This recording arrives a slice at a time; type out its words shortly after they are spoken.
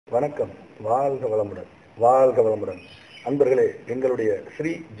வணக்கம். வாழ்க வளமுடன். வாழ்க வளமுடன். அன்பர்களே, எங்களுடைய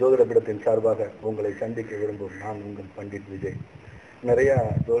ஸ்ரீ ஜோதிட பீடத்தின் சார்பாக உங்களை சந்திக்க விரும்பும் நான் உங்கள் பண்டிட் விஜய். நிறைய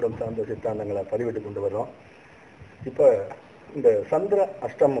ஜோதிடம் சார்ந்த சித்தாந்தங்களை பதிவிட்டு கொண்டு வர்றோம். இப்போ இந்த சந்திர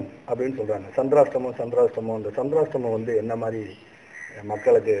அஷ்டமம் அப்படின்னு சொல்றாங்க. சந்திராஷ்டமம். இந்த சந்திராஷ்டமம் என்ன மாதிரி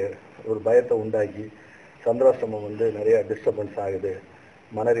மக்களுக்கு ஒரு பயத்தை உண்டாக்கி சந்திராஷ்டமம் நிறைய டிஸ்டர்பன்ஸ் ஆகுது.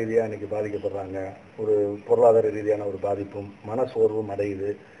 மன ரீதியாக இன்னைக்கு பாதிக்கப்படுறாங்க. ஒரு பொருளாதார ரீதியான ஒரு பாதிப்பும் மன சோர்வும்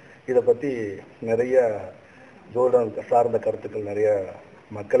அடையுது. இதை பற்றி நிறைய ஜோதிடம் சார்ந்த கருத்துக்கள் நிறைய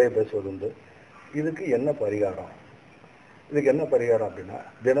மக்களே பேசுவதுண்டு. இதுக்கு என்ன பரிகாரம் அப்படின்னா,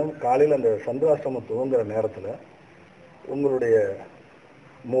 தினம் காலையில் அந்த சந்திராஷ்டமம் துவங்குற நேரத்தில் உங்களுடைய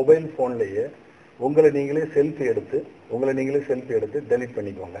மொபைல் ஃபோன்லேயே உங்களை நீங்களே செல்ஃபி எடுத்து டெலீட்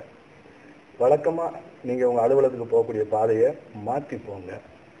பண்ணிக்கோங்க. வழக்கமாக நீங்கள் உங்கள் அலுவலகத்துக்கு போகக்கூடிய பாதையை மாற்றி போங்க.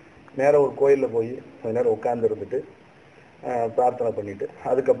 நேராக ஒரு கோயிலில் போய் கொஞ்ச நேரம் உட்கார்ந்து இருந்துட்டு பிரார்த்தனை பண்ணிவிட்டு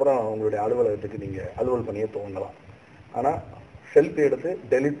அதுக்கப்புறம் உங்களுடைய அலுவலகத்துக்கு நீங்கள் அலுவல் பணியை துவங்கலாம். ஆனால் செல்ஃபி எடுத்து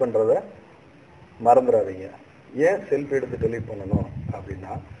டெலீட் பண்ணுறத மறந்துடாதீங்க. ஏன் செல்ஃபி எடுத்து டெலீட் பண்ணணும்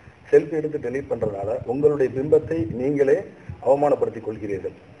அப்படின்னா, செல்ஃபி எடுத்து டெலீட் பண்ணுறதுனால உங்களுடைய பிம்பத்தை நீங்களே அவமானப்படுத்திக்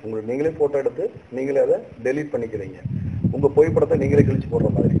கொள்கிறீர்கள். நீங்களே ஃபோட்டோ எடுத்து நீங்களே அதை டெலீட் பண்ணிக்கிறீங்க. உங்கள் புகைப்படத்தை நீங்களே கிழிச்சு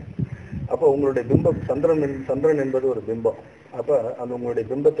போடுற மாதிரி. அப்போ உங்களுடைய பிம்பம் சந்திரன் என்பது ஒரு பிம்பம். அப்போ அந்த உங்களுடைய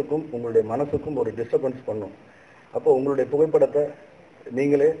பிம்பத்துக்கும் உங்களுடைய மனசுக்கும் ஒரு டிஸ்டர்பன்ஸ் பண்ணும். அப்போ உங்களுடைய புகைப்படத்தை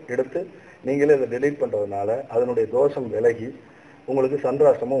நீங்களே எடுத்து நீங்களே அதை டெலீட் பண்ணுறதுனால அதனுடைய தோஷம் விலகி உங்களுக்கு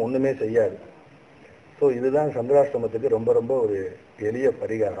சந்திராஷ்டமம் ஒன்றுமே செய்யாது. ஸோ இதுதான் சந்திராஷ்டமத்துக்கு ரொம்ப ரொம்ப ஒரு எளிய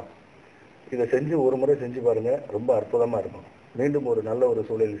பரிகாரம். இதை ஒரு முறை செஞ்சு பாருங்கள், ரொம்ப அற்புதமாக இருக்கும். மீண்டும் ஒரு நல்ல ஒரு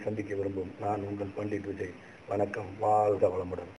சூழலில் சந்திக்க விரும்பும் நான் உங்கள் பண்டிட் விஜய். வணக்கம். வாழ்க வளமுடன்.